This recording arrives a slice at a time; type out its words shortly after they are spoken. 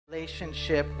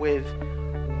Relationship with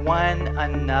one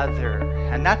another.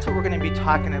 And that's what we're going to be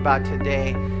talking about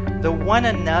today. The one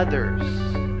another's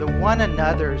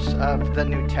of the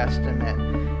New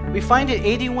Testament. We find it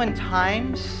 81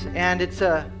 times, and it's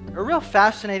a real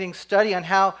fascinating study on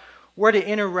how we're to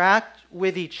interact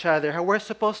with each other, how we're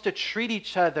supposed to treat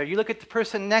each other. You look at the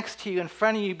person next to you, in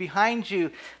front of you, behind you.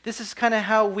 This is kind of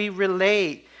how we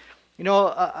relate. You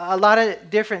know, a lot of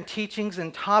different teachings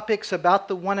and topics about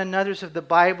the one another's of the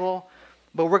Bible,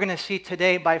 but we're going to see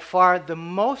today by far the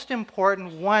most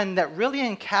important one that really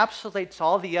encapsulates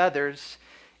all the others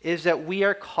is that we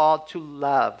are called to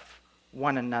love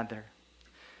one another.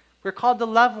 We're called to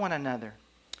love one another.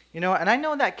 You know, and I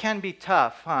know that can be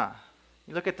tough, huh?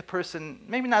 You look at the person,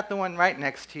 maybe not the one right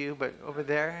next to you, but over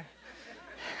there,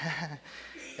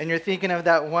 and you're thinking of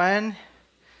that one.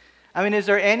 I mean, is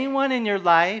there anyone in your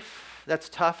life that's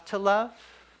tough to love?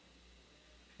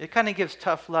 It kind of gives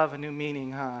tough love a new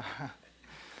meaning, huh?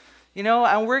 You know,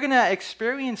 and we're going to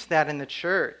experience that in the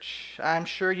church. I'm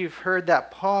sure you've heard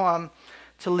that poem,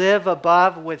 "To live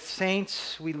above with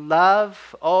saints we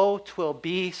love, oh, 'twill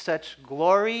be such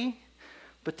glory,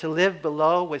 but to live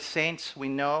below with saints we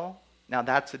know." Now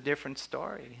that's a different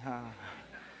story, huh?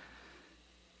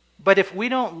 But if we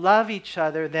don't love each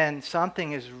other, then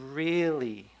something is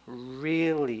really,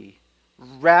 really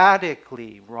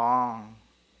radically wrong.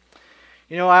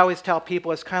 You know, I always tell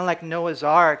people it's kind of like Noah's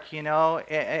Ark, you know.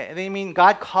 I mean,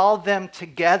 God called them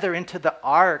together into the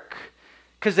ark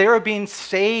because they were being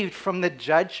saved from the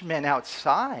judgment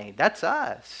outside. That's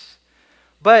us.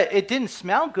 But it didn't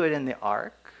smell good in the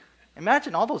ark.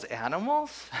 Imagine all those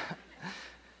animals.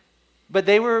 But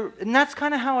and that's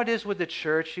kind of how it is with the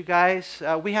church, you guys.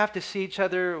 We have to see each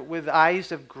other with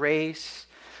eyes of grace.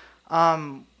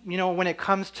 You know, when it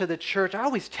comes to the church, I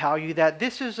always tell you that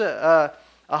this is a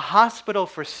hospital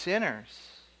for sinners.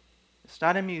 It's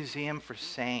not a museum for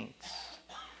saints.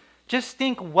 Just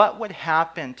think what would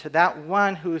happen to that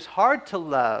one who's hard to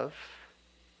love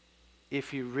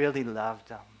if you really loved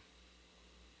them.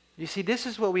 You see, this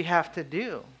is what we have to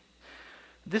do.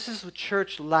 This is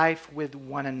church life with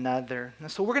one another.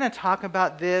 And so we're going to talk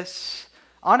about this.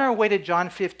 On our way to John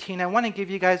 15, I want to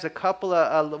give you guys a couple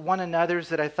of one another's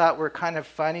that I thought were kind of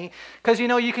funny. Because, you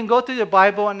know, you can go through the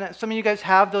Bible, and some of you guys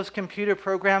have those computer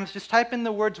programs. Just type in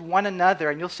the words one another,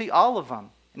 and you'll see all of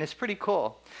them. And it's pretty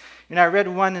cool. You know, I read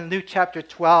one in Luke chapter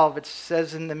 12. It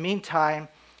says, in the meantime,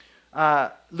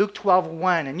 Luke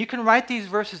 12:1. And you can write these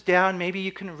verses down. Maybe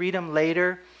you can read them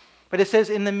later. But it says,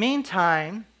 in the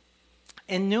meantime,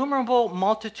 innumerable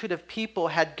multitude of people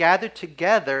had gathered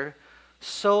together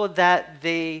so that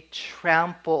they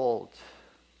trampled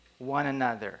one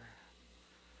another.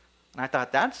 And I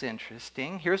thought, that's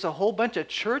interesting. Here's a whole bunch of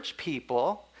church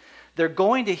people. They're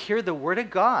going to hear the word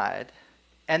of God,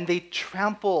 and they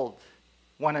trampled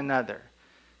one another.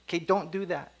 Okay, don't do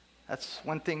that. That's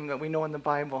one thing that we know in the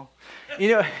Bible.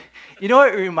 You know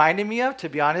what it reminded me of, to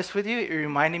be honest with you? It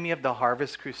reminded me of the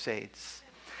Harvest Crusades.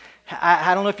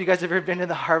 I don't know if you guys have ever been to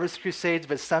the Harvest Crusades,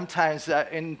 but sometimes,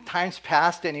 in times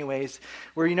past anyways,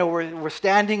 where, you know, we're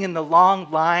standing in the long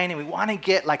line and we want to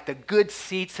get like the good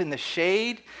seats in the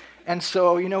shade. And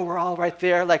so, you know, we're all right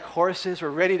there like horses.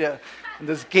 We're ready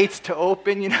those gates to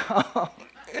open, you know.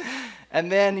 And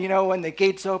then, you know, when the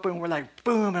gates open, we're like,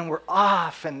 boom, and we're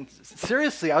off. And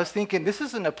seriously, I was thinking, this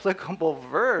is an applicable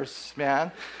verse,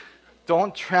 man.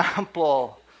 Don't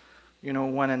trample, you know,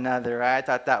 one another. I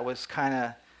thought that was kind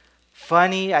of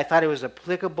funny. I thought it was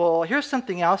applicable. Here's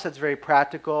something else that's very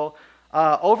practical.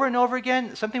 Over and over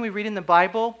again, something we read in the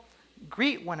Bible,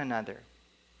 greet one another.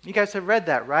 You guys have read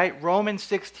that, right? Romans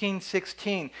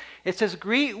 16:16. It says,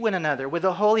 greet one another with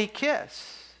a holy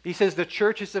kiss. He says, the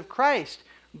churches of Christ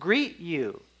greet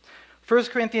you. 1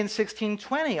 Corinthians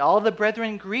 16:20. All the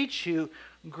brethren greet you.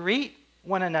 Greet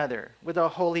one another with a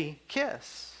holy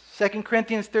kiss. 2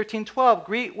 Corinthians 13:12.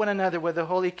 Greet one another with a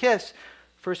holy kiss.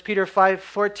 1 Peter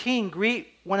 5:14,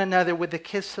 greet one another with a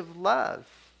kiss of love.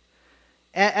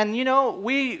 And you know,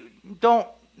 we don't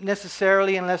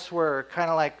necessarily, unless we're kind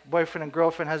of like boyfriend and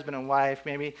girlfriend, husband and wife,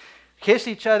 maybe kiss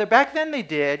each other. Back then they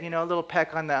did, you know, a little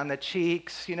peck on the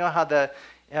cheeks. You know how the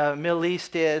Middle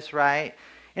East is, right?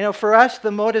 You know, for us, the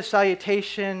mode of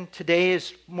salutation today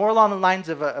is more along the lines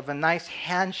of a nice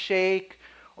handshake,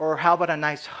 or how about a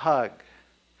nice hug?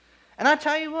 And I'll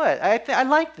tell you what, I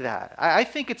like that. I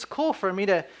think it's cool for me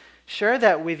to share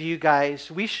that with you guys.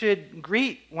 We should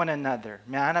greet one another,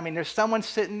 man. I mean, there's someone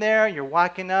sitting there, you're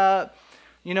walking up,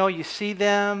 you know, you see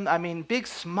them. I mean, big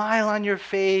smile on your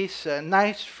face, a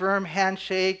nice firm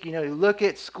handshake. You know, you look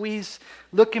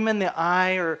him in the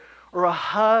eye, or a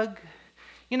hug.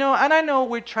 And I know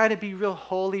we try to be real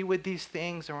holy with these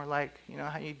things, and we're like,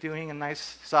 how you doing? A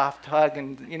nice soft hug,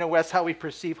 and that's how we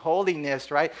perceive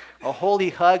holiness, right? A holy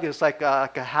hug is like a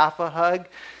half a hug.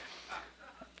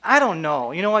 I don't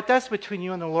know. You know what? That's between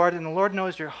you and the Lord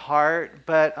knows your heart.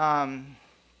 But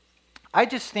I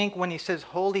just think when he says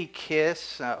holy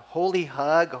kiss, holy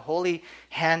hug, a holy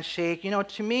handshake,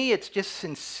 to me it's just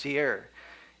sincere.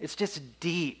 It's just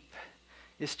deep.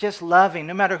 It's just loving.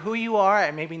 No matter who you are,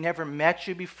 I maybe never met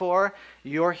you before,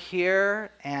 you're here,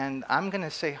 and I'm going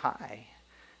to say hi.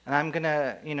 And I'm going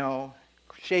to,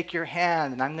 shake your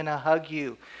hand, and I'm going to hug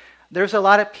you. There's a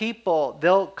lot of people,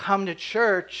 they'll come to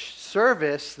church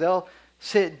service, they'll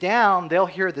sit down, they'll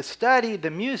hear the study,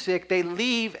 the music, they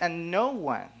leave, and no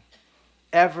one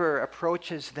ever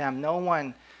approaches them. No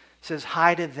one says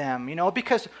hi to them,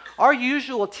 because our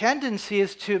usual tendency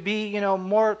is to be,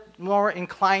 more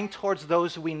inclined towards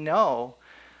those we know.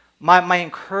 My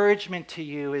encouragement to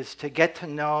you is to get to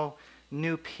know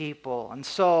new people. And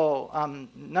so,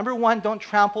 number one, don't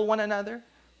trample one another.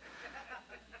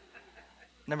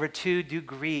 Number two, do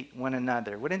greet one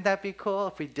another. Wouldn't that be cool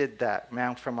if we did that,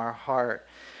 man, from our heart?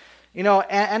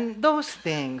 And those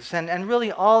things, and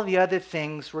really all the other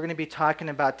things we're going to be talking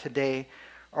about today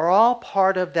are all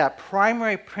part of that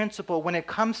primary principle when it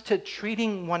comes to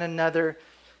treating one another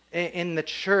in the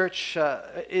church,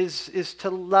 is to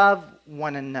love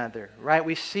one another, right?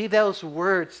 We see those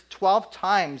words 12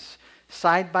 times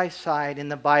side by side in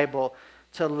the Bible,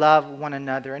 to love one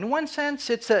another. In one sense,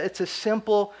 it's a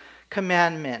simple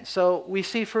commandment. So we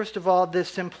see, first of all, the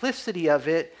simplicity of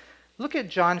it. Look at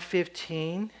John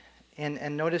 15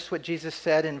 and notice what Jesus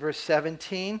said in verse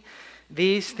 17.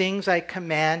 These things I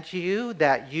command you,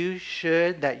 that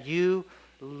you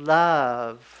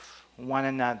love one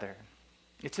another.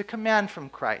 It's a command from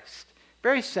Christ.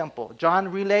 Very simple. John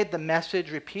relayed the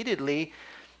message repeatedly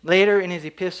later in his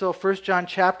epistle, 1 John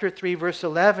chapter 3, verse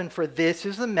 11, for this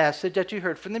is the message that you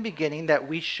heard from the beginning, that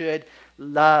we should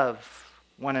love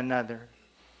one another.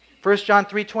 1 John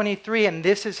 3:23, and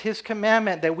this is his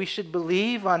commandment, that we should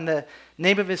believe on the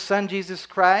name of his Son, Jesus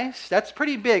Christ. That's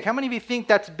pretty big. How many of you think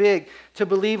that's big, to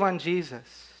believe on Jesus?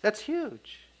 That's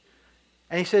huge.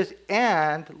 And he says,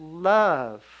 and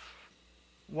love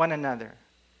one another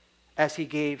as he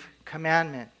gave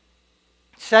commandment.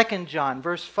 2 John,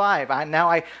 verse 5,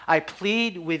 I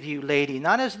plead with you, lady,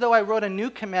 not as though I wrote a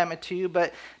new commandment to you,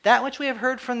 but that which we have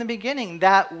heard from the beginning,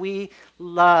 that we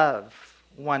love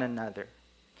one another.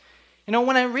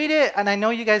 When I read it, and I know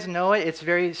you guys know it, it's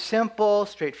very simple,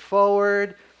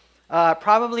 straightforward,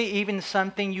 probably even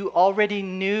something you already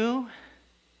knew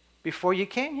before you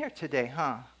came here today,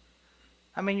 huh?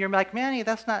 I mean, you're like, Manny,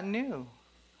 that's not new.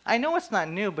 I know it's not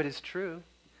new, but it's true.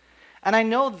 And I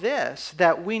know this,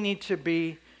 that we need to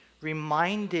be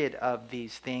reminded of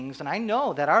these things, and I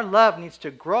know that our love needs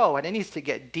to grow, and it needs to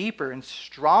get deeper and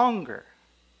stronger.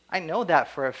 I know that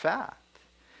for a fact.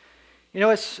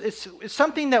 It's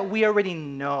something that we already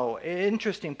know.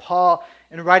 Interesting, Paul,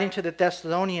 in writing to the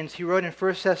Thessalonians, he wrote in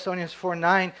 1 Thessalonians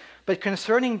 4:9, but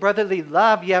concerning brotherly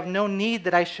love, you have no need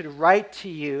that I should write to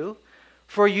you,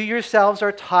 for you yourselves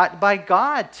are taught by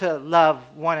God to love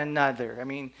one another. I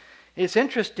mean, it's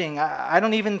interesting. I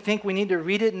don't even think we need to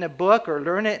read it in a book or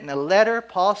learn it in a letter.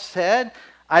 Paul said,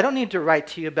 I don't need to write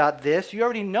to you about this. You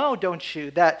already know, don't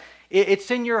you, that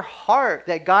it's in your heart,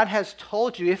 that God has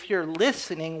told you. If you're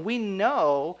listening, we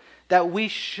know that we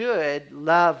should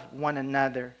love one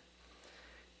another.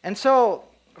 And so,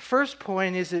 first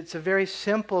point is it's a very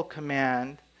simple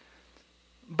command,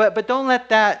 but don't let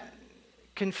that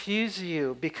confuse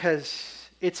you, because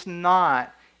it's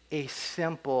not a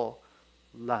simple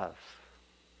love.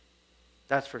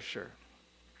 That's for sure.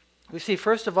 We see,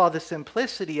 first of all, the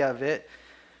simplicity of it,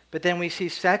 but then we see,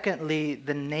 secondly,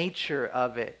 the nature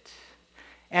of it.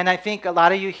 And I think a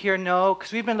lot of you here know,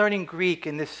 because we've been learning Greek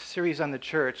in this series on the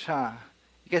church, huh?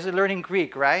 You guys are learning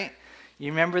Greek, right?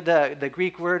 You remember the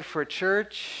Greek word for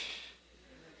church?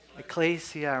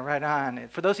 Ecclesia, right on.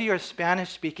 For those of you who are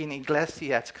Spanish-speaking,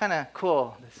 iglesia, it's kind of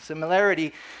cool, the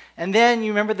similarity. And then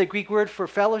you remember the Greek word for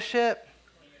fellowship?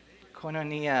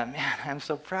 Koinonia. Man, I'm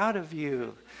so proud of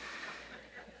you.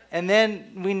 And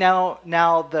then we know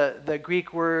now the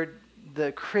Greek word,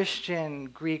 the Christian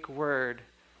Greek word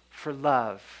for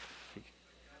love,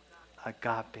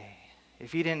 agape.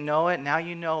 If you didn't know it, now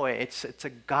you know it. It's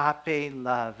agape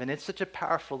love, and it's such a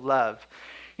powerful love.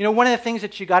 One of the things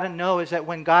that you got to know is that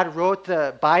when God wrote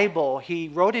the Bible, he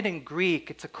wrote it in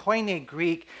Greek. It's a Koine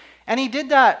Greek, and he did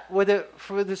that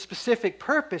for the specific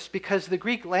purpose, because the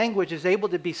Greek language is able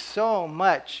to be so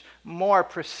much more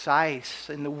precise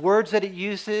in the words that it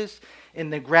uses, in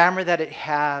the grammar that it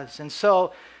has. And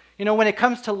so, You know, when it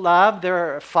comes to love,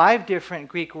 there are 5 different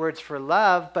Greek words for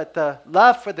love, but the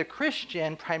love for the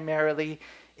Christian primarily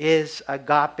is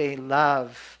agape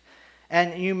love.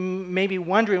 And you may be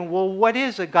wondering, well, what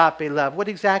is agape love? What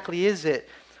exactly is it?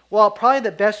 Well, probably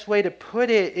the best way to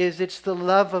put it is it's the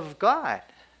love of God.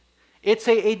 It's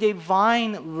a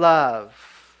divine love.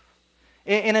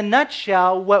 In a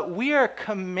nutshell, what we are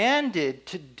commanded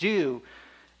to do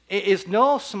is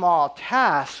no small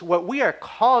task. What we are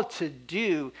called to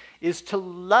do is to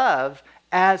love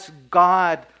as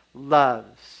God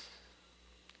loves.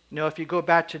 You know, if you go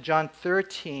back to John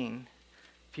 13,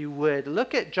 if you would,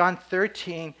 look at John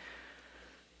 13,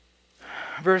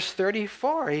 verse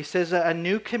 34. He says, a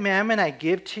new commandment I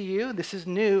give to you, this is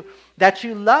new, that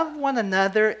you love one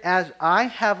another as I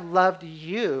have loved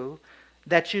you,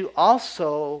 that you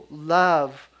also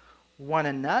love one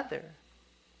another.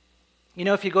 You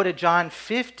know, if you go to John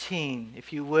 15,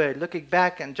 if you would, looking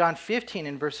back at John 15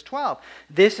 in verse 12,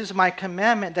 this is my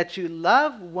commandment, that you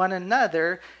love one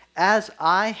another as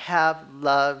I have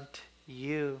loved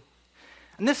you.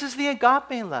 And this is the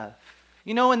agape love.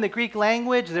 You know, in the Greek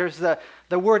language, there's the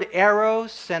word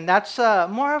eros, and that's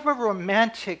more of a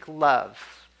romantic love.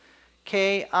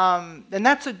 Okay, and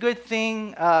that's a good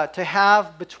thing to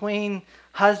have between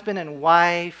husband and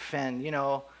wife, and you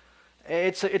know,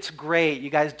 it's great. You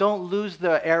guys don't lose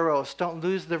the eros, don't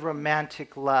lose the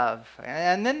romantic love.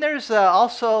 And then there's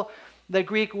also the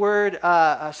Greek word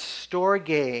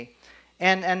storge,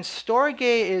 and storge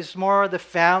is more the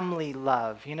family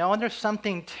love, you know, and there's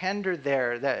something tender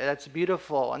there that's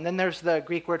beautiful. And then there's the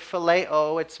Greek word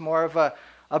phileo. It's more of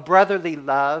a brotherly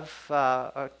love,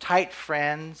 tight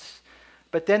friends.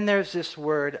 But then there's this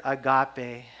word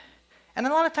agape. And a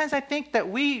lot of times I think that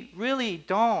we really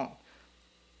don't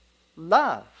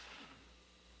love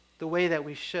the way that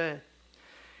we should.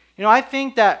 You know, I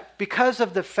think that because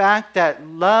of the fact that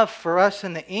love for us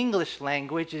in the English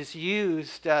language is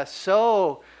used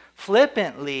so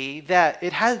flippantly that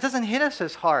it doesn't hit us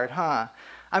as hard, huh?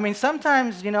 I mean,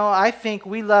 sometimes, you know, I think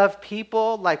we love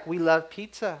people like we love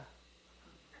pizza.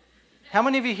 How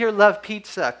many of you here love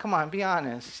pizza? Come on, be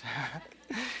honest.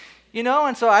 You know,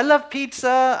 and so I love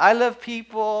pizza, I love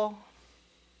people.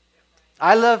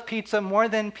 I love pizza more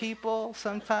than people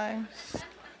sometimes,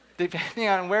 depending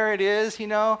on where it is, you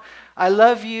know. I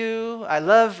love you, I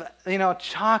love, you know,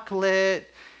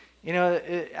 chocolate, you know,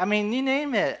 I mean, you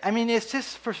name it. I mean, it's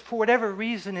just for whatever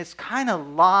reason, it's kind of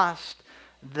lost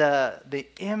the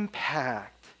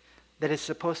impact that it's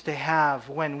supposed to have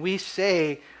when we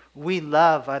say we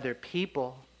love other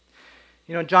people.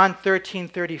 You know, John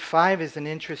 13:35 is an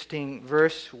interesting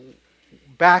verse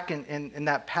back in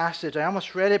that passage. I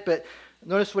almost read it, but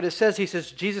notice what it says. He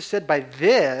says, Jesus said, by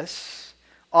this,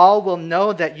 all will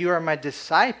know that you are my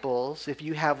disciples if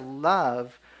you have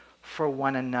love for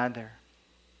one another.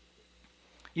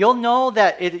 You'll know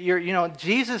that you're, you know,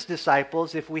 Jesus'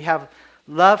 disciples if we have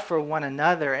love for one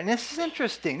another. And this is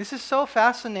interesting. This is so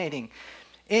fascinating.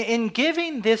 In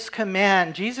giving this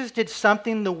command, Jesus did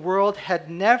something the world had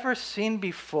never seen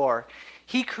before.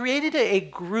 He created a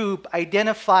group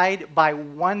identified by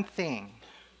one thing: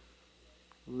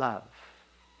 love.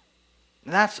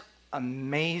 And that's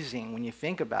amazing when you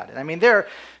think about it. I mean, there are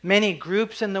many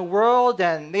groups in the world,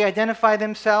 and they identify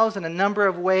themselves in a number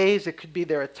of ways. It could be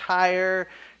their attire,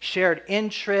 shared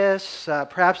interests,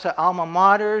 perhaps their alma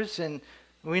maters, and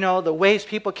we know the ways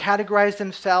people categorize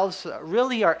themselves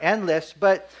really are endless,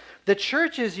 but the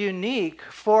church is unique.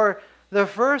 For the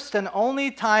first and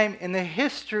only time in the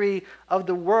history of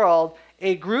the world,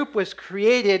 a group was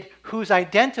created whose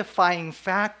identifying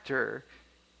factor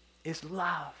is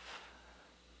love.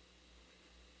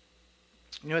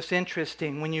 You know, it's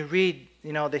interesting when you read,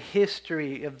 you know, the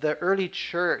history of the early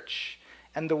church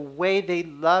and the way they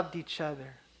loved each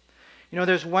other. You know,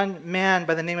 there's one man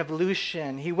by the name of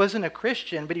Lucian. He wasn't a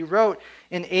Christian, but he wrote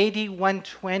in AD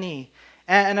 120.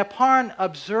 And upon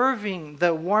observing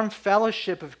the warm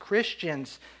fellowship of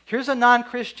Christians, here's a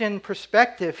non-Christian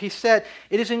perspective. He said,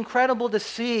 it is incredible to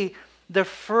see the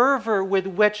fervor with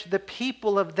which the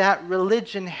people of that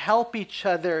religion help each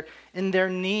other in their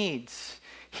needs.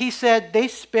 He said they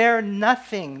spare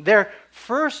nothing. Their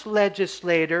first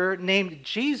legislator, named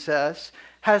Jesus,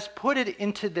 has put it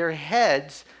into their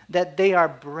heads that they are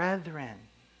brethren.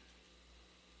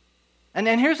 And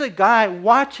then here's a guy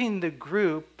watching the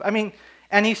group. I mean,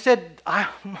 and he said,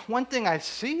 one thing I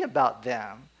see about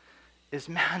them is,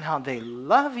 man, how they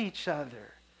love each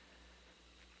other.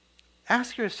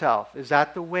 Ask yourself, is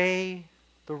that the way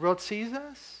the world sees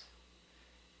us?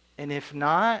 And if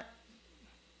not,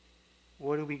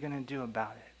 what are we going to do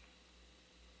about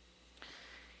it?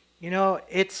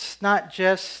 It's not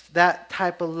just that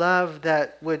type of love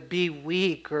that would be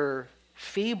weak or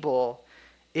feeble.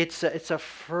 It's a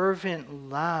fervent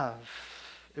love.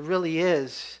 It really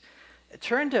is.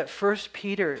 Turn to 1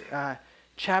 Peter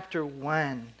chapter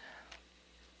 1.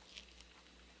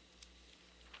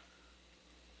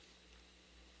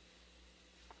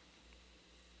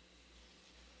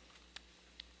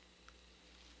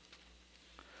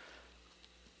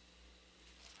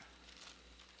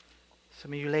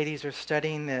 Some of you ladies are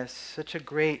studying this. Such a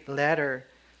great letter.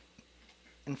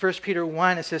 In 1 Peter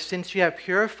 1, it says, "Since you have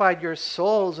purified your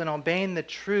souls in obeying the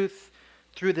truth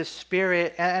through the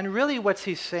Spirit," and really what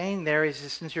he's saying there is,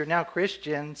 since you're now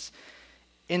Christians,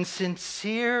 "in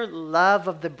sincere love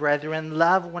of the brethren,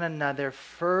 love one another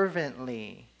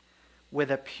fervently with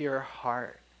a pure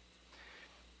heart."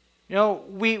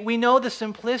 We know the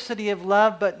simplicity of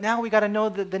love, but now we got to know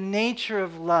the nature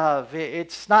of love.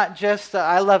 It's not just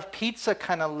I love pizza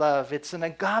kind of love. It's an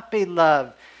agape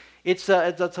love. It's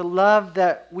a love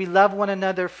that we love one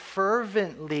another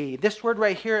fervently. This word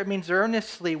right here, it means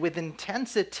earnestly, with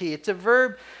intensity. It's a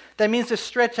verb that means to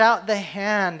stretch out the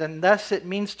hand, and thus it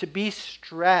means to be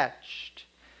stretched.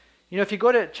 If you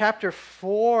go to chapter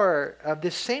 4 of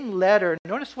this same letter,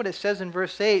 notice what it says in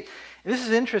verse 8. And this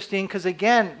is interesting because,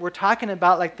 again, we're talking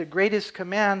about like the greatest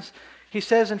commands. He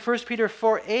says in 1 Peter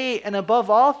 4:8, "And above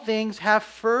all things, have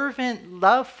fervent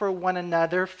love for one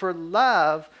another, for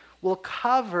love will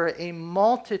cover a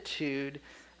multitude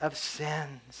of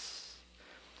sins."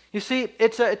 You see,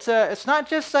 it's not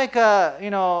just like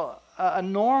a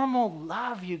normal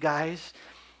love, you guys.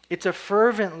 It's a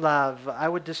fervent love. I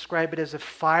would describe it as a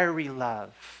fiery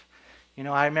love.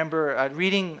 I remember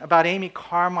reading about Amy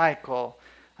Carmichael,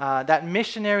 that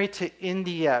missionary to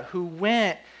India who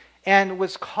went and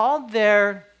was called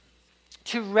there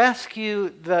to rescue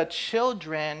the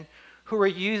children who were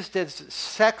used as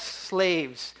sex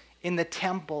slaves in the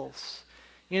temples.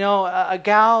 A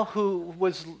gal who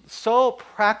was so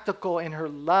practical in her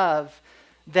love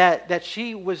that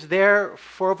she was there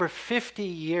for over 50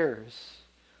 years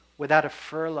without a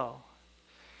furlough.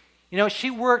 She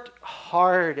worked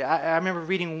hard. I remember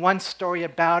reading one story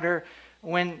about her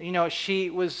when,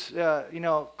 she was,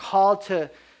 called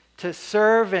to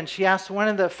serve, and she asked one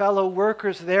of the fellow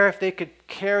workers there if they could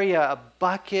carry a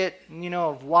bucket,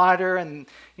 of water, and,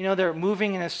 they're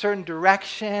moving in a certain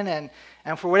direction,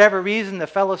 and for whatever reason, the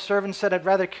fellow servant said, "I'd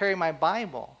rather carry my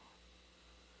Bible."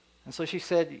 And so she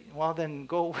said, "Well, then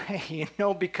go away,"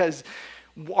 because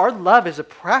our love is a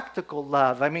practical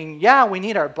love. I mean, yeah, we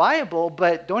need our Bible,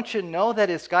 but don't you know that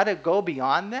it's got to go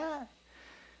beyond that?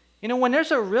 When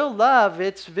there's a real love,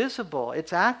 it's visible,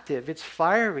 it's active, it's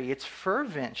fiery, it's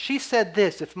fervent. She said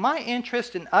this, "If my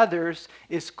interest in others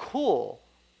is cool,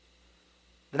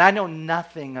 then I know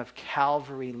nothing of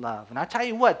Calvary love." And I tell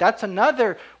you what, that's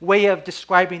another way of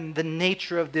describing the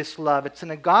nature of this love. It's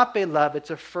an agape love, it's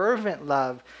a fervent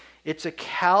love. It's a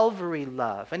Calvary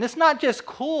love. And it's not just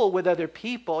cool with other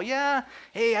people. Yeah,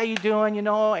 hey, how you doing?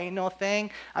 Ain't no thing.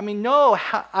 I mean, no,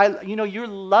 you're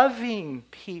loving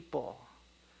people.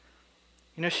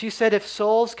 She said, "If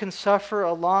souls can suffer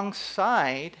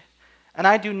alongside, and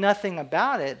I do nothing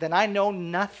about it, then I know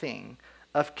nothing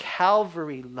of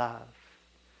Calvary love."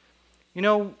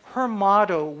 Her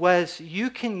motto was,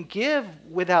 "You can give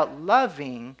without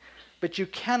loving, but you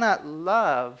cannot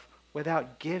love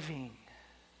without giving."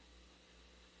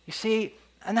 You see,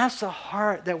 and that's the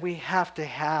heart that we have to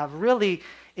have. Really,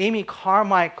 Amy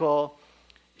Carmichael,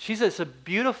 she's a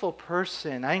beautiful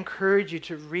person. I encourage you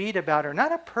to read about her.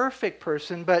 Not a perfect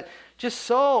person, but just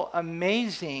so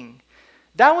amazing.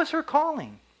 That was her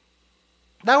calling.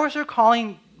 That was her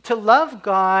calling, to love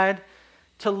God,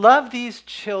 to love these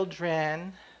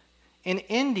children in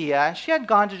India. She had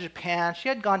gone to Japan, she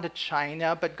had gone to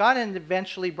China, but God had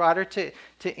eventually brought her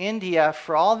to India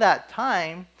for all that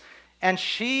time. And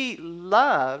she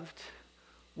loved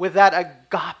with that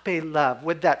agape love,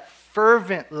 with that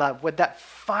fervent love, with that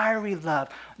fiery love.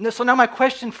 So now my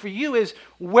question for you is,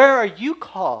 where are you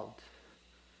called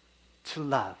to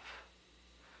love?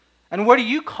 And what are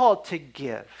you called to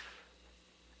give?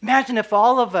 Imagine if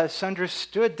all of us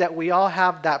understood that we all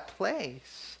have that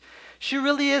place. She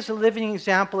really is a living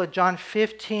example of John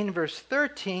 15, verse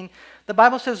 13. The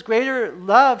Bible says, "Greater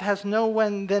love has no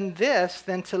one than this,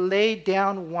 than to lay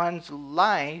down one's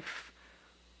life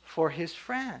for his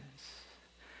friends."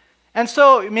 And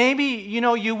so maybe,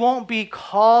 you won't be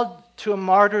called to a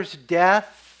martyr's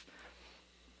death.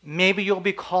 Maybe you'll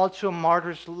be called to a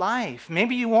martyr's life.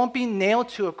 Maybe you won't be nailed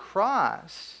to a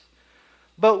cross.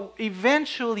 But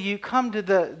eventually you come to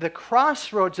the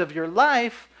crossroads of your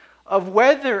life of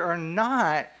whether or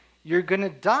not you're going to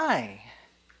die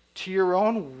to your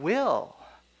own will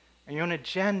and your own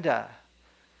agenda.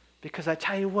 Because I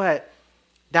tell you what,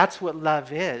 that's what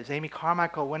love is. Amy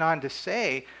Carmichael went on to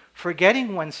say,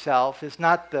 forgetting oneself is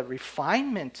not the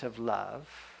refinement of love,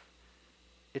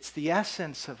 it's the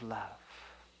essence of love.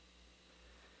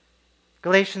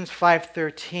 Galatians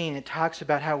 5:13, it talks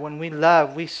about how when we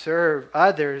love, we serve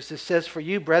others. It says, for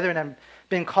you, brethren, have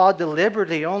been called to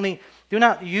liberty. Only do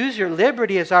not use your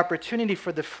liberty as opportunity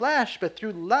for the flesh, but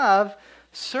through love,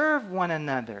 serve one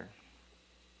another.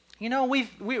 You know,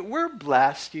 we're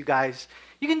blessed, you guys.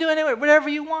 You can do whatever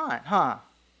you want, huh?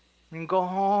 You can go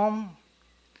home,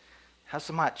 have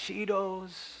some hot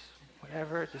Cheetos,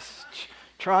 whatever, just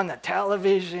turn on the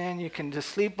television. You can just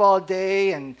sleep all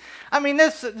day. And I mean,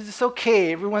 it's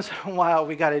okay. Every once in a while,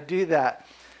 we got to do that.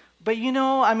 But you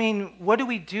know, I mean, what do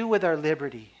we do with our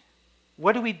liberty?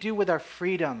 What do we do with our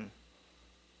freedom?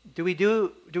 Do we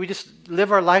just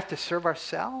live our life to serve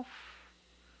ourselves?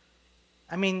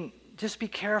 I mean, just be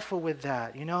careful with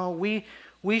that. You know,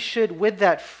 we should, with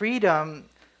that freedom,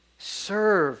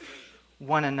 serve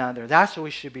one another. That's what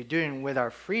we should be doing with our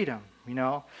freedom, you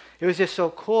know. It was just so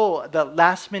cool. The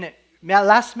last minute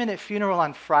funeral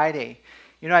on Friday,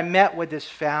 you know, I met with this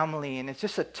family, and it's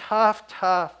just a tough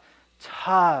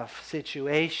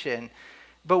situation.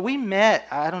 But we met,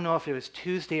 I don't know if it was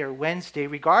Tuesday or Wednesday,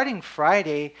 regarding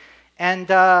Friday,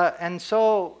 and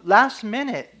so last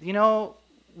minute, you know,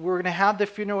 we're going to have the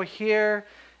funeral here,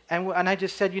 and I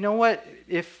just said, you know what,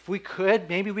 if we could,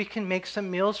 maybe we can make some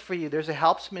meals for you. There's a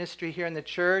helps ministry here in the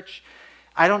church.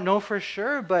 I don't know for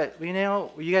sure, but, you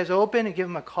know, you guys open and give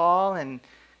them a call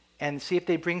and see if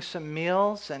they bring some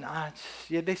meals. And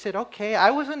they said, okay.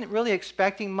 I wasn't really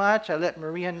expecting much. I let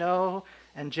Maria know,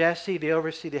 and Jesse, they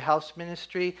oversee the house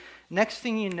ministry. Next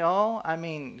thing you know, I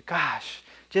mean, gosh,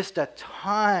 just a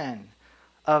ton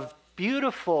of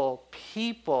beautiful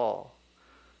people,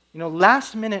 you know,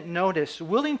 last minute notice,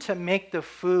 willing to make the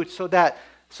food so that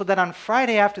on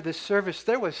Friday after the service,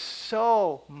 there was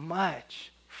so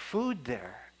much food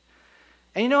there.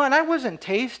 And you know, and I wasn't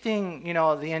tasting, you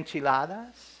know, the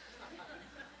enchiladas.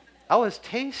 I was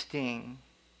tasting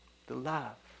the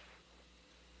love.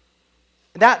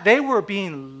 That they were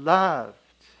being loved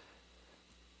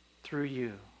through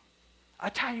you. I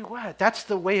tell you what, that's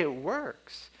the way it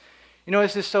works. You know,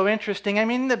 this is so interesting. I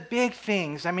mean, the big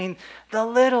things. I mean, the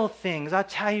little things. I'll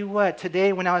tell you what,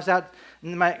 today when I was out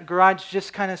in my garage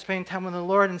just kind of spending time with the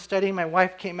Lord and studying, my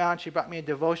wife came out and she brought me a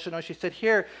devotional. She said,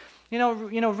 here, you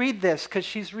know, read this, because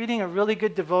she's reading a really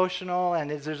good devotional, and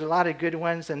there's a lot of good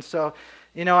ones. And so,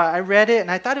 you know, I read it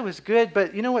and I thought it was good,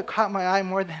 but you know what caught my eye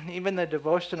more than even the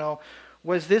devotional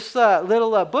was this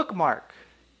little bookmark.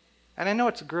 And I know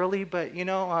it's girly, but you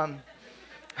know,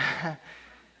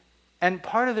 and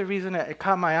part of the reason it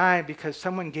caught my eye because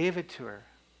someone gave it to her.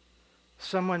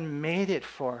 Someone made it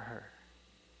for her.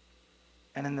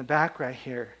 And in the back right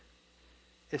here,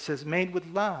 it says, made with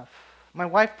love. My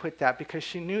wife put that because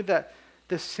she knew that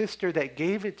the sister that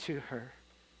gave it to her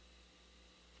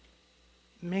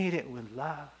made it with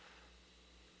love.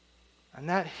 And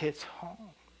that hits home.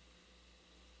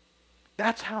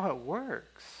 That's how it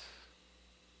works.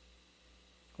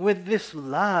 With this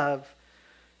love,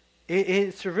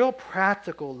 it's a real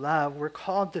practical love. We're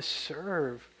called to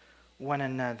serve one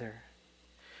another.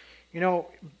 You know,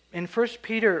 in 1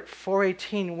 Peter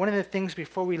 4:18, one of the things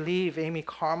before we leave Amy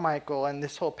Carmichael and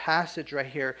this whole passage right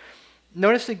here,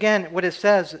 notice again what it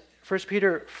says, 1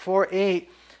 Peter 4:8,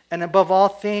 and above all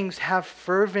things have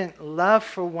fervent love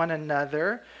for one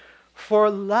another, for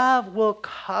love will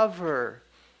cover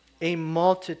a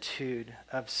multitude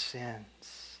of sins.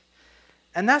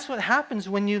 And that's what happens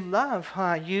when you love,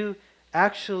 huh? You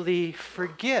actually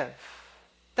forgive.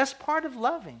 That's part of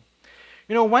loving.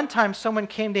 You know, one time someone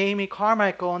came to Amy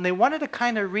Carmichael and they wanted to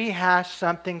kind of rehash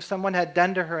something someone had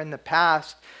done to her in the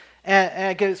past. And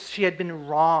I guess she had been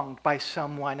wronged by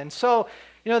someone. And so,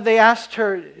 you know, they asked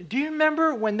her, do you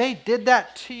remember when they did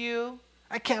that to you?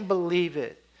 I can't believe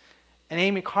it. And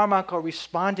Amy Carmichael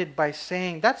responded by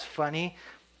saying, that's funny.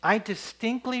 I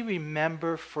distinctly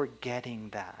remember forgetting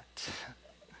that.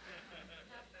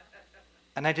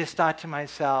 And I just thought to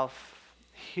myself,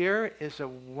 here is a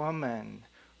woman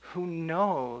who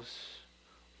knows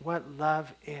what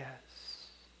love is.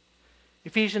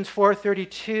 Ephesians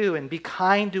 4:32, and be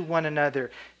kind to one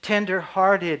another,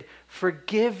 tender-hearted,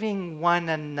 forgiving one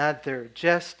another,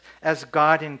 just as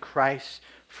God in Christ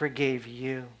forgave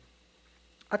you.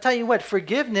 I'll tell you what,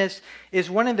 forgiveness is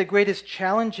one of the greatest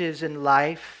challenges in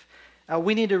life.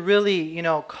 We need to really,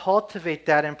 cultivate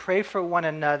that and pray for one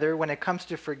another when it comes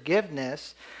to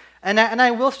forgiveness. And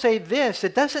I will say this,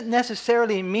 it doesn't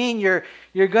necessarily mean you're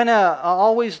going to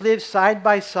always live side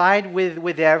by side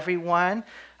with everyone.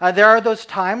 There are those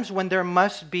times when there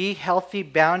must be healthy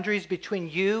boundaries between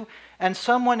you and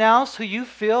someone else who you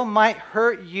feel might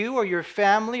hurt you or your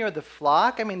family or the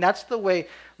flock. I mean, that's the way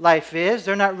life is.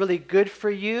 They're not really good for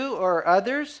you or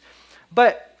others.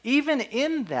 But even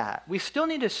in that, we still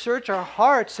need to search our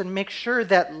hearts and make sure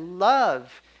that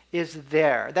love is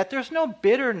there, that there's no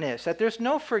bitterness, that there's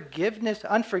no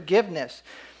unforgiveness.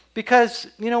 Because,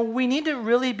 we need to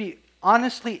really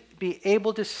honestly be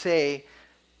able to say,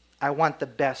 I want the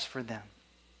best for them.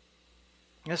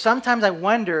 Sometimes I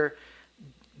wonder,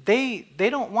 they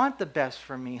don't want the best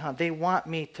for me, huh? They want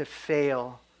me to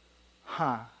fail,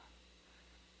 huh?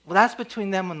 Well, that's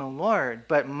between them and the Lord.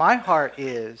 But my heart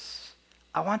is,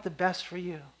 I want the best for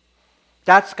you.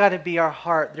 That's got to be our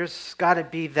heart. There's got to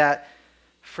be that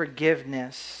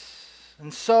forgiveness.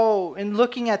 And so, in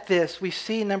looking at this, we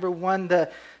see, number one,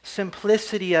 the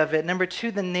simplicity of it. Number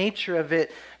two, the nature of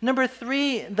it. Number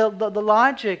three, the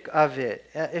logic of it.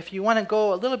 If you want to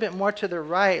go a little bit more to the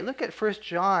right, look at 1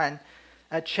 John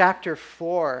chapter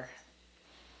 4.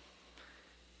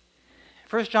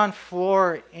 1 John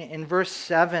 4 in verse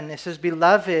 7, it says,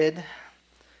 Beloved,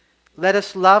 let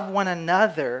us love one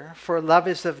another, for love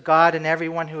is of God, and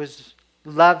everyone who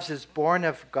loves is born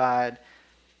of God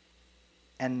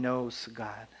and knows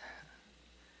God.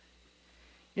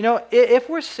 If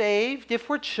we're saved, if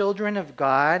we're children of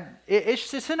God,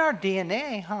 it's in our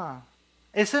DNA, huh?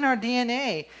 It's in our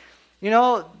DNA.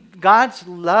 God's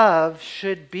love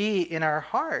should be in our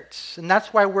hearts. And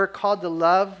that's why we're called to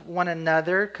love one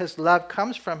another, because love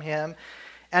comes from Him.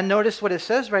 And notice what it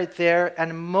says right there,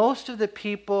 and most of the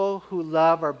people who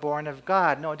love are born of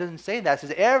God. No, it doesn't say that. It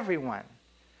says everyone.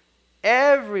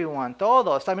 Everyone,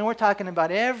 todos. I mean, we're talking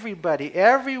about everybody.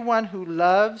 Everyone who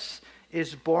loves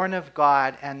is born of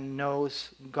God and knows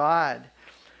God.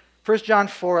 1 John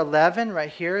 4:11, right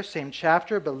here, same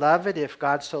chapter. Beloved, if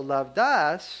God so loved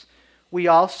us, we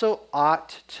also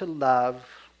ought to love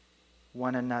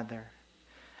one another.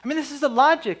 I mean, this is the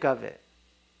logic of it.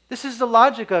 This is the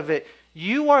logic of it.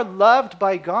 You are loved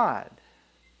by God.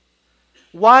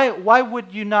 Why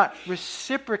would you not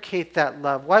reciprocate that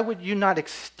love? Why would you not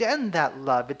extend that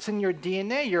love? It's in your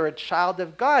DNA. You're a child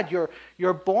of God.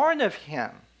 You're born of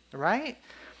Him, right?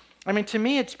 I mean, to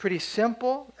me, it's pretty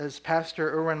simple. As Pastor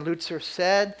Erwin Lutzer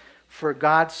said, for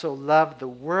God so loved the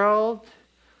world,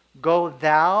 go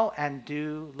thou and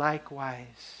do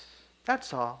likewise.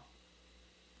 That's all.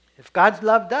 If God's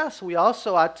loved us, we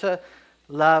also ought to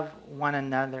love one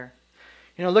another.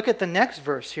 Look at the next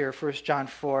verse here, 1 John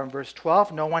 4 and verse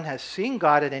 12. No one has seen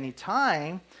God at any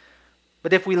time,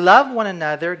 but if we love one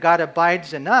another, God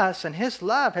abides in us, and His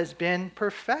love has been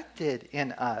perfected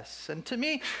in us. And to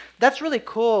me, that's really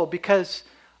cool because,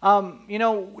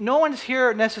 no one's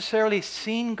here necessarily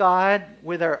seen God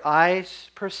with our eyes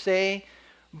per se,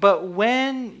 but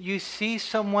when you see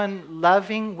someone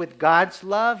loving with God's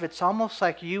love, it's almost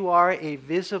like you are a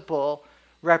visible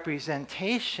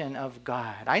representation of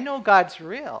God. I know God's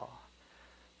real.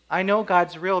 I know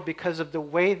God's real because of the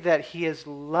way that He has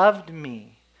loved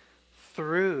me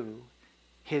through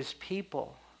His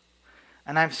people.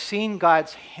 And I've seen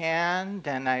God's hand,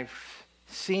 and I've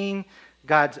seen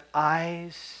God's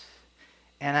eyes,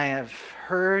 and I have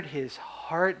heard His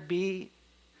heartbeat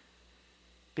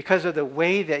because of the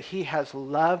way that He has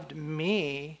loved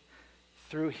me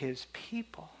through His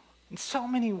people. In so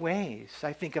many ways,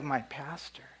 I think of my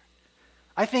pastor.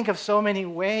 I think of so many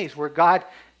ways where God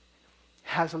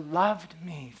has loved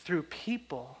me through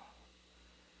people.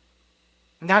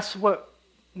 And that's what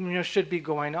should be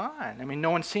going on. I mean,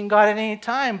 no one's seen God at any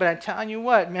time, but I'm telling you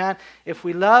what, man, if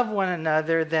we love one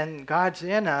another, then God's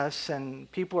in us, and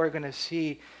people are going to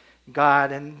see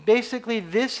God. And basically,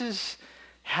 this is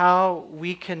how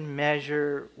we can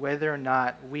measure whether or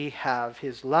not we have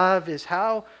His love, is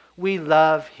how we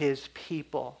love His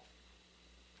people.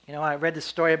 I read the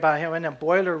story about him in a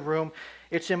boiler room.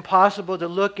 It's impossible to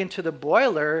look into the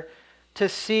boiler to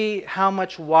see how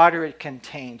much water it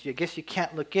contains. I guess you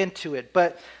can't look into it.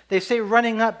 But they say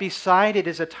running up beside it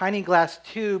is a tiny glass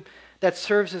tube that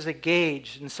serves as a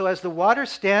gauge. And so as the water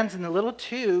stands in the little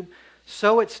tube,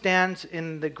 so it stands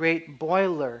in the great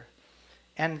boiler.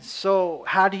 And so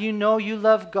how do you know you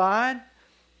love God?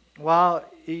 Well,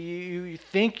 you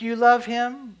think you love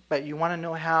Him, but you want to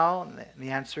know how? And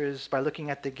the answer is by looking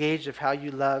at the gauge of how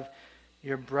you love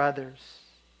your brothers.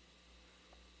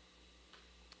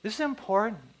 This is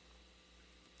important.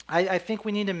 I think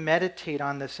we need to meditate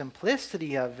on the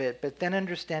simplicity of it, but then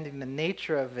understanding the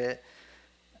nature of it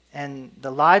and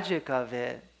the logic of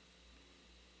it.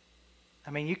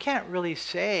 I mean, you can't really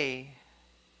say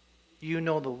you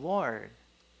know the Lord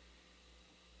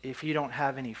if you don't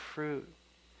have any fruit.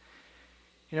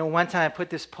 You know, one time I put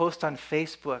this post on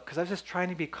Facebook because I was just trying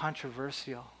to be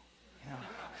controversial. You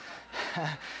know,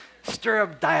 stir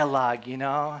up dialogue, you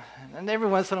know. And every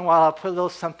once in a while I'll put a little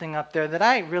something up there that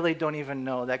I really don't even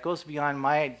know, that goes beyond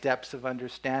my depths of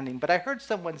understanding. But I heard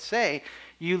someone say,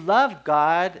 you love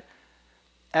God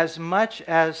as much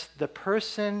as the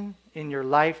person in your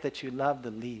life that you love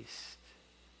the least.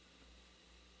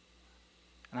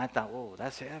 And I thought, whoa,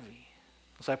 that's heavy.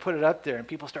 So I put it up there, and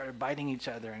people started biting each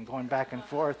other and going back and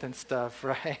forth and stuff,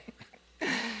 right?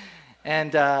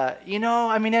 And, you know,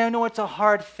 I mean, I know it's a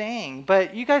hard thing,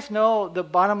 but you guys know the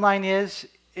bottom line is,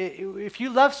 if you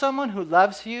love someone who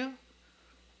loves you,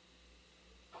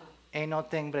 ain't no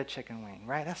thing but a chicken wing,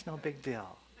 right? That's no big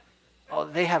deal. Oh,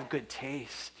 they have good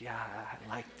taste. Yeah, I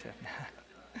like them.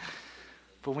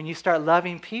 But when you start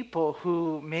loving people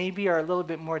who maybe are a little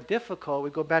bit more difficult,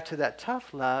 we go back to that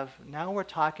tough love. Now we're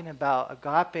talking about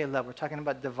agape love. We're talking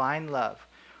about divine love.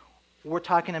 We're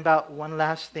talking about one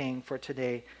last thing for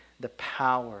today, the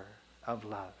power of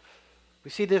love. We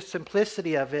see the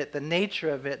simplicity of it, the nature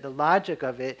of it, the logic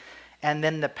of it, and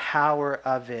then the power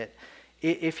of it.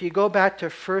 If you go back to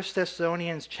 1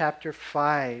 Thessalonians chapter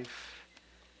 5,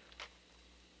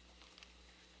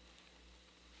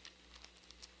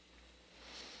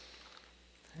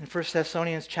 in 1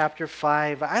 Thessalonians chapter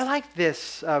 5, I like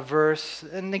this verse.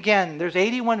 And again, there's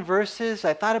 81 verses.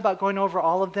 I thought about going over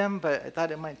all of them, but I thought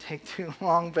it might take too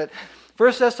long. But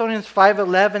 1 Thessalonians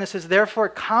 5:11, it says, therefore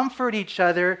comfort each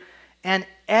other and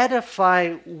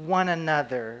edify one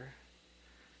another,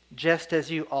 just as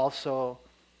you also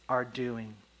are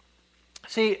doing.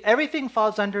 See, everything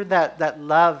falls under that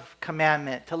love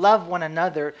commandment, to love one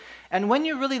another. And when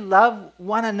you really love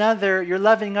one another, you're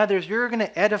loving others, you're going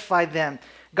to edify them.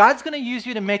 God's going to use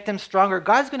you to make them stronger.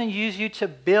 God's going to use you to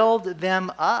build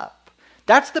them up.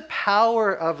 That's the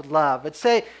power of love.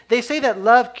 They say that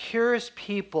love cures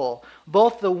people,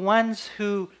 both the ones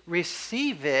who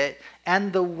receive it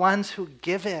and the ones who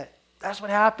give it. That's what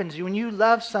happens. When you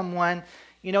love someone,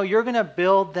 you know, you're going to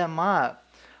build them up.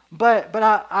 But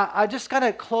I just got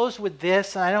to close with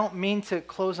this, and I don't mean to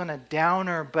close on a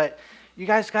downer, but you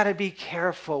guys got to be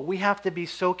careful. We have to be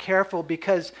so careful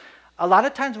because a lot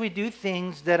of times we do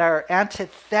things that are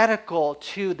antithetical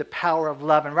to the power of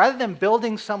love. And rather than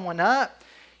building someone up,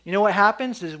 you know what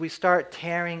happens is we start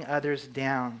tearing others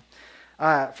down.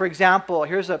 For example,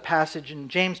 here's a passage in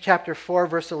James chapter 4,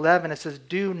 verse 11. It says,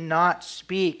 do not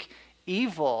speak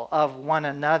evil of one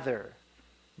another,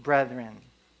 brethren.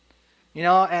 You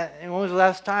know, and when was the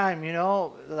last time, you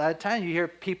know, a lot of times you hear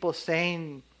people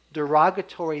saying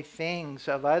derogatory things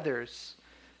of others.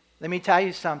 Let me tell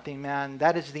you something, man.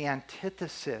 That is the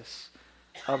antithesis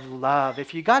of love.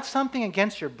 If you got something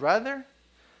against your brother,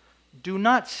 do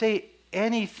not say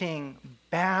anything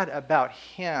bad about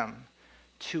him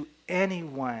to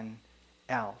anyone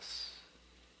else.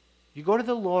 You go to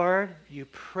the Lord, you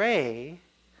pray,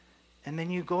 and then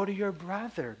you go to your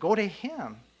brother. Go to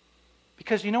him.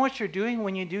 Because you know what you're doing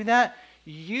when you do that?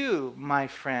 You, my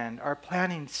friend, are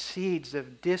planting seeds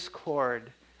of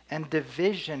discord and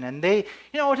division. And they,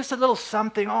 you know, just a little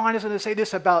something, oh, I'm just going to say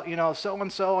this about, you know,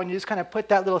 so-and-so, and you just kind of put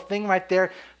that little thing right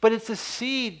there. But it's a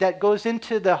seed that goes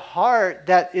into the heart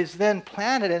that is then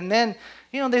planted. And then,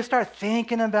 you know, they start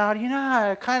thinking about, you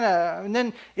know, kind of, and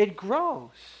then it grows.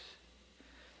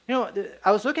 You know,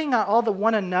 I was looking at all the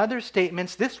one another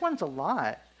statements. This one's a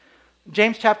lot.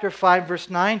 James chapter 5, verse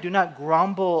 9, do not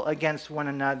grumble against one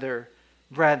another,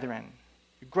 brethren.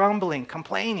 Grumbling,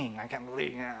 complaining. I can't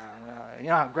believe, you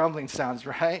know how grumbling sounds,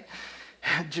 right?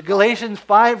 Galatians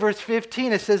 5, verse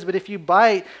 15, it says, but if you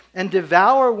bite and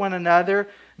devour one another,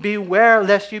 beware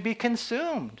lest you be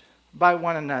consumed by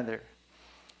one another.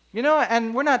 You know,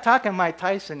 and we're not talking Mike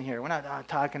Tyson here. We're not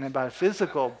talking about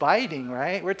physical biting,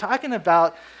 right? We're talking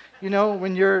about, you know,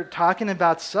 when you're talking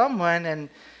about someone and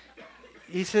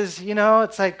he says, you know,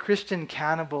 it's like Christian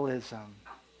cannibalism.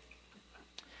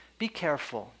 Be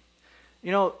careful.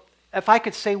 You know, if I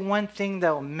could say one thing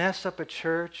that will mess up a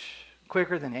church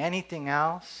quicker than anything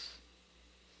else,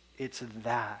 it's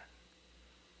that.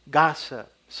 Gossip,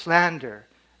 slander,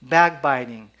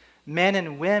 backbiting, men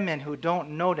and women who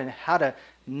don't know how to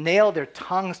nail their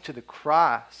tongues to the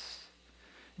cross.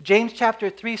 James chapter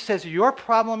 3 says, your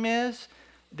problem is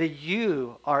that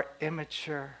you are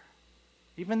immature.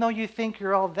 Even though you think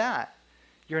you're all that,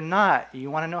 you're not. You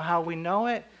want to know how we know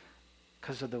it?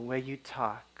 Because of the way you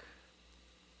talk.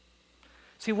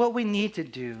 See, what we need to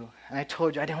do, and I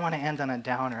told you I didn't want to end on a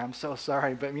downer. I'm so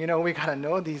sorry, but you know, we got to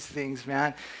know these things,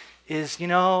 man, is, you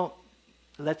know,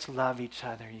 let's love each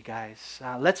other, you guys.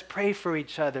 Let's pray for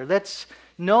each other. Let's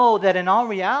know that in all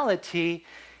reality,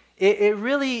 it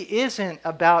really isn't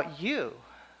about you.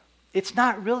 It's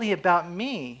not really about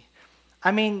me.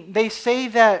 I mean, they say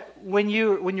that when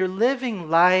you're living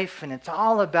life and it's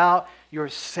all about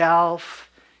yourself,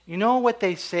 you know what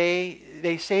they say?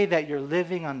 They say that you're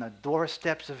living on the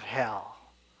doorsteps of hell.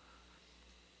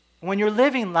 When you're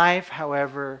living life,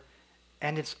 however,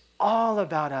 and it's all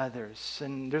about others,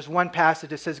 and there's one passage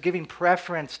that says giving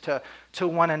preference to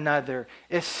one another,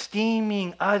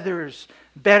 esteeming others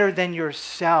better than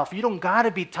yourself. You don't got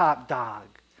to be top dog.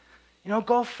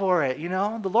 Go for it.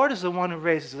 The Lord is the one who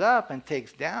raises up and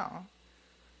takes down.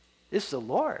 It's the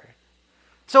Lord.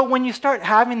 So when you start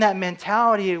having that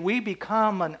mentality, we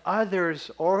become an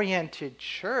others-oriented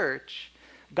church,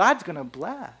 God's going to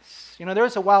bless. There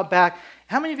was a while back,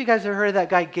 how many of you guys have heard of that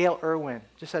guy, Gail Irwin?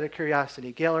 Just out of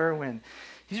curiosity, Gail Irwin.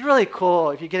 He's really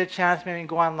cool. If you get a chance, maybe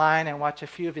go online and watch a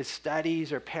few of his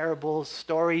studies or parables,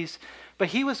 stories. But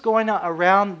he was going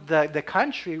around the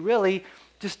country, really,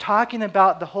 just talking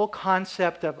about the whole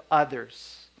concept of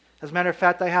others. As a matter of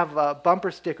fact, I have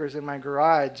bumper stickers in my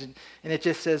garage, and it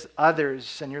just says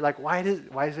others. And you're like, why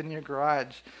is it in your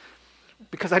garage?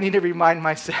 Because I need to remind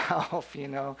myself,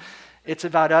 it's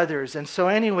about others. And so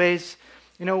anyways,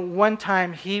 one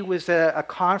time he was at a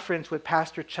conference with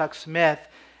Pastor Chuck Smith,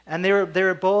 and they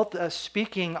were both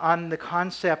speaking on the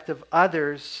concept of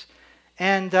others.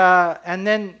 And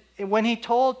then when he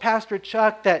told Pastor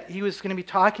Chuck that he was going to be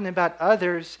talking about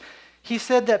others, he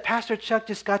said that Pastor Chuck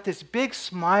just got this big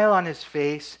smile on his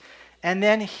face, and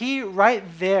then he, right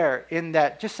there, in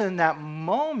that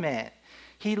moment,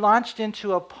 he launched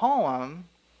into a poem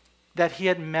that he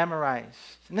had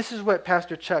memorized. And this is what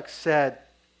Pastor Chuck said.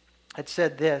 It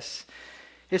said this.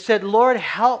 It said, "Lord,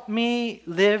 help me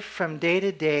live from day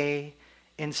to day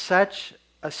in such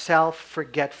a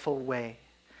self-forgetful way,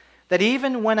 that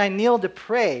even when I kneel to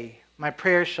pray, my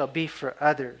prayer shall be for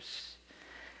others.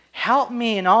 Help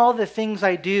me in all the things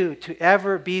I do to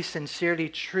ever be sincerely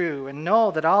true, and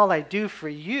know that all I do for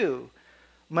you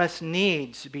must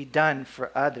needs be done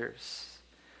for others.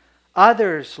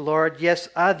 Others, Lord, yes,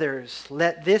 others,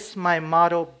 let this my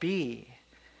motto be.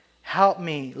 Help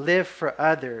me live for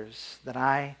others, that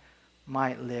I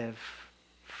might live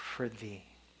for thee."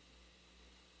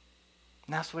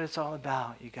 And that's what it's all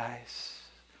about, you guys.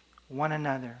 One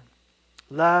another.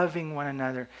 Loving one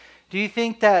another. Do you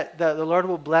think that the Lord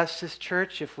will bless this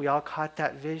church if we all caught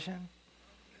that vision?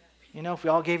 If we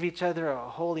all gave each other a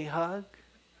holy hug,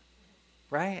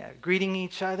 right? Greeting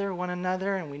each other, one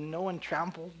another, and no one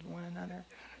trampled one another.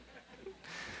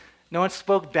 No one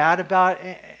spoke bad about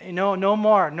it. No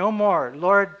more.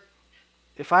 Lord,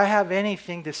 if I have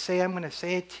anything to say, I'm going to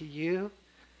say it to you.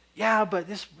 Yeah, but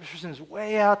this person's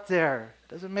way out there.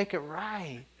 Doesn't make it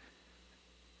right.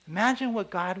 Imagine what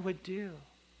God would do.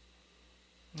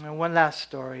 And one last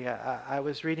story. I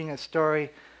was reading a story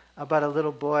about a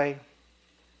little boy.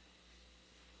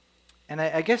 And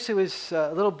I guess it was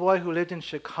a little boy who lived in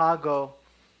Chicago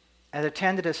and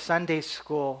attended a Sunday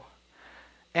school.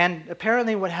 And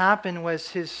apparently what happened was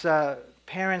his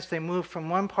parents, they moved from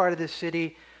one part of the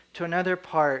city to another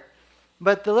part.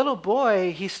 But the little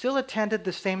boy, he still attended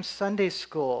the same Sunday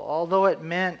school, although it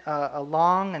meant a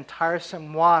long and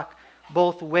tiresome walk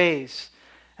both ways.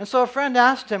 And so a friend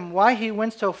asked him why he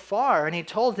went so far, and he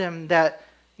told him that,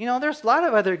 there's a lot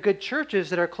of other good churches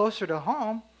that are closer to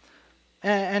home.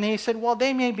 And he said, well,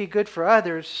 they may be good for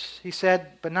others, he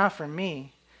said, but not for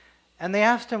me. And they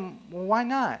asked him, well, why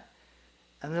not?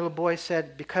 And the little boy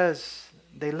said, because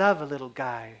they love a little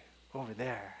guy over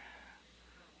there.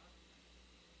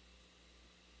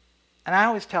 And I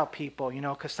always tell people,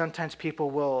 because sometimes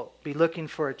people will be looking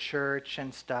for a church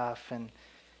and stuff, and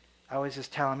I always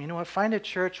just tell them, find a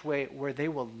church where they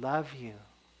will love you,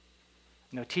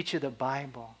 teach you the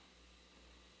Bible.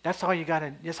 That's all you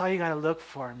gotta look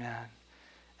for, man.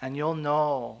 And you'll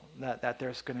know that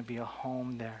there's going to be a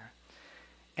home there.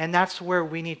 And that's where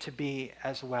we need to be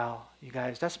as well, you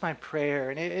guys. That's my prayer.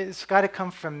 And it's got to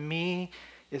come from me.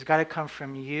 It's got to come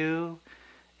from you.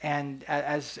 And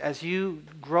as you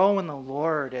grow in the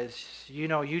Lord, as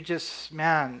you just,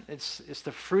 man, it's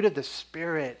the fruit of the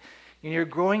Spirit. You're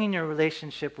growing in your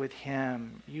relationship with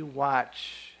Him. You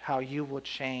watch how you will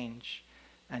change,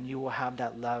 and you will have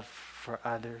that love for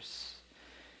others.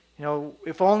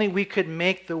 If only we could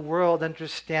make the world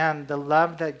understand the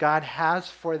love that God has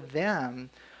for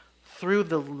them through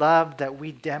the love that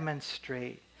we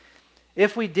demonstrate.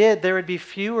 If we did, there would be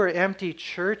fewer empty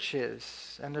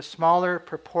churches, and a smaller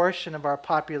proportion of our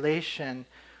population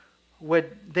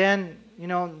would then,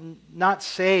 not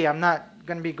say, I'm not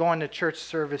going to be going to church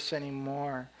service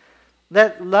anymore.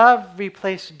 Let love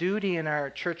replace duty in our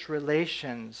church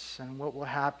relations, and what will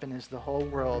happen is the whole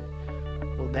world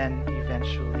will then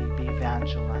eventually be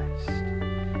evangelized.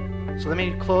 So let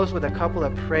me close with a couple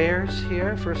of prayers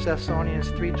here. 1 Thessalonians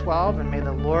 3:12, and may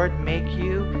the Lord make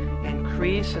you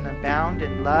increase and abound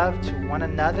in love to one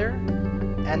another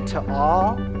and to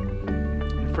all.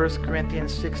 In 1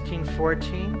 Corinthians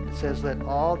 16:14, it says, let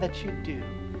all that you do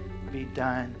be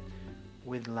done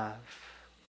with love.